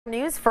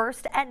News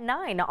first at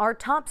 9. Our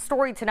top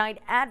story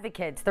tonight,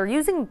 advocates. They're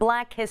using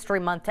Black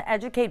History Month to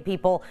educate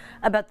people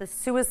about the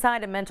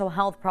suicide and mental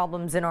health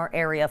problems in our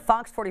area.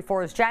 Fox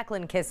 44's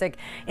Jacqueline Kissick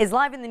is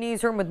live in the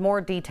newsroom with more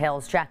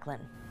details.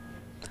 Jacqueline.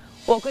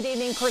 Well, good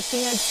evening,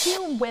 Christina.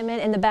 2 women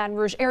in the Baton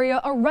Rouge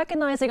area are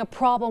recognizing a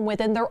problem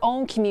within their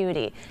own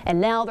community, and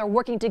now they're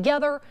working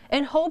together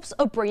in hopes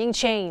of bringing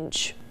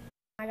change.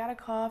 I got a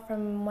call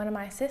from one of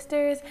my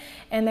sisters,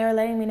 and they were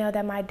letting me know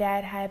that my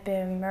dad had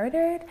been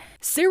murdered.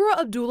 Sarah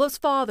Abdullah's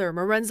father,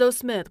 Lorenzo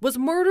Smith, was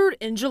murdered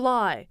in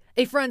July.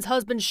 A friend's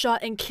husband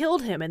shot and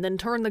killed him and then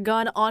turned the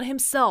gun on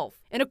himself.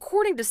 And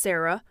according to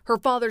Sarah, her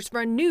father's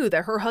friend knew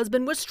that her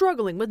husband was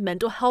struggling with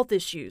mental health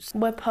issues.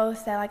 Would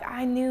post that, like,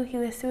 I knew he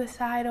was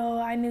suicidal,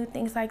 I knew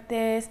things like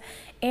this,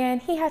 and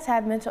he had to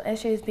have mental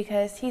issues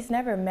because he's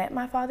never met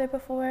my father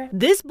before.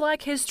 This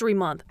Black History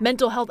Month,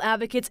 mental health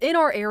advocates in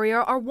our area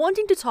are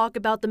wanting to talk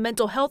about the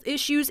mental health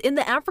issues in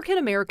the African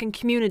American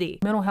community.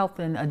 Mental health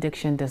and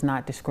addiction does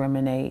not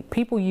discriminate.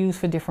 People use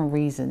for different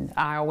reasons.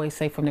 I always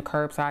say from the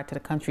curbside to the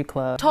country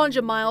club.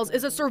 Tanja Miles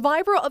is a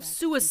survivor of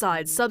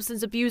suicide,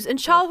 substance abuse, and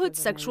childhood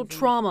sexual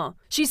trauma.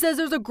 She says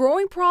there's a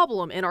growing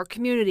problem in our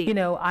community. You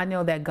know, I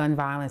know that gun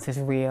violence is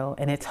real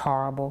and it's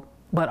horrible,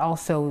 but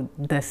also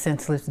the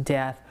senseless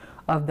death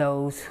of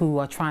those who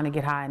are trying to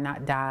get high and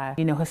not die.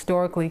 You know,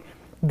 historically,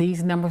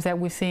 these numbers that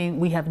we're seeing,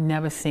 we have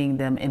never seen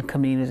them in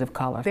communities of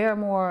color. There are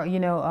more,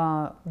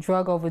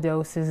 drug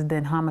overdoses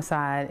than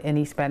homicide in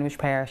East Baton Rouge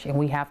Parish, and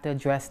we have to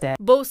address that.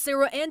 Both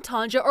Sarah and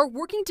Tanja are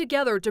working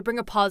together to bring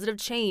a positive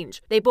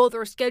change. They both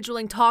are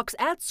scheduling talks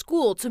at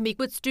school to meet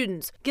with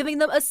students, giving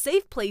them a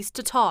safe place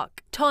to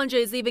talk. Tanja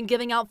is even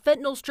giving out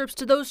fentanyl strips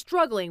to those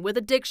struggling with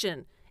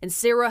addiction. And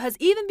Sarah has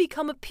even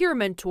become a peer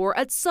mentor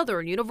at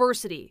Southern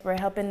University. We're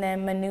helping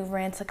them maneuver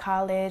into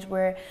college.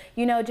 We're,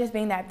 just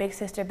being that big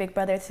sister, big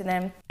brother to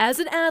them. As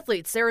an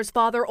athlete, Sarah's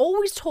father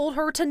always told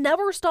her to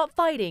never stop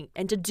fighting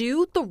and to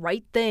do the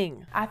right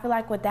thing. I feel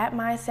like with that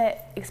mindset,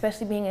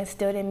 especially being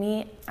instilled in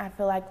me, I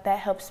feel like that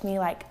helps me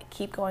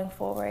keep going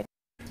forward.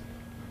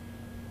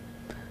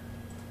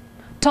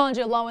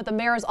 Tanja, along with the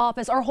mayor's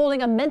office, are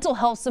holding a mental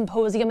health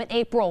symposium in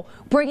April,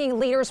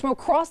 bringing leaders from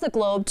across the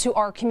globe to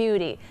our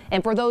community.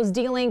 And for those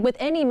dealing with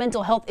any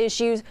mental health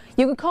issues,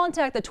 you can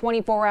contact the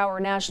 24-hour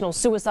National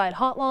Suicide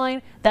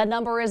Hotline. That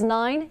number is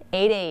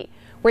 988.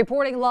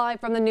 Reporting live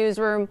from the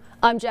newsroom,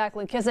 I'm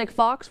Jacqueline Kissick,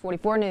 Fox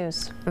 44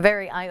 News.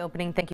 Very eye-opening. Thank you.